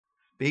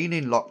Being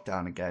in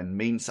lockdown again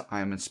means that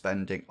I am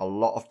spending a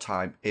lot of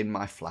time in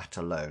my flat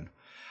alone,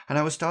 and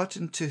I was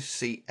starting to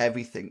see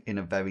everything in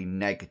a very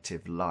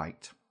negative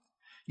light.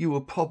 You were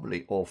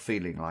probably all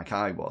feeling like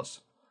I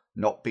was.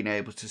 Not being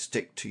able to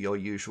stick to your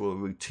usual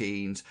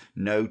routines,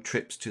 no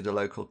trips to the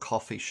local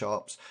coffee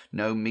shops,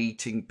 no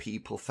meeting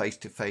people face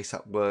to face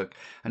at work,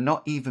 and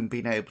not even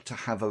being able to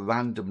have a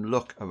random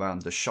look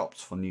around the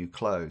shops for new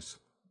clothes.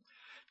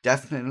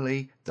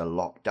 Definitely the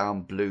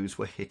lockdown blues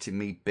were hitting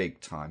me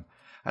big time,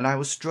 and I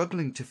was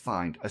struggling to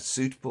find a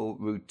suitable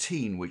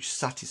routine which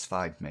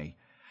satisfied me,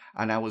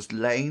 and I was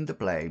laying the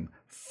blame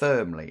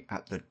firmly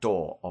at the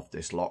door of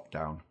this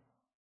lockdown.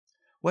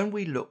 When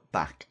we look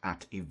back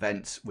at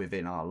events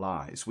within our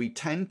lives, we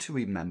tend to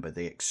remember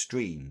the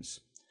extremes.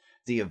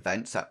 The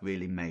events that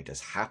really made us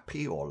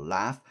happy or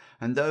laugh,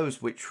 and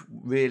those which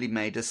really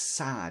made us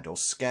sad or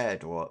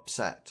scared or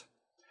upset.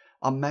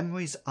 Our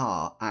memories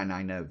are, and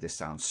I know this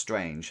sounds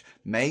strange,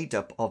 made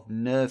up of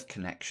nerve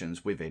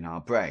connections within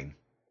our brain.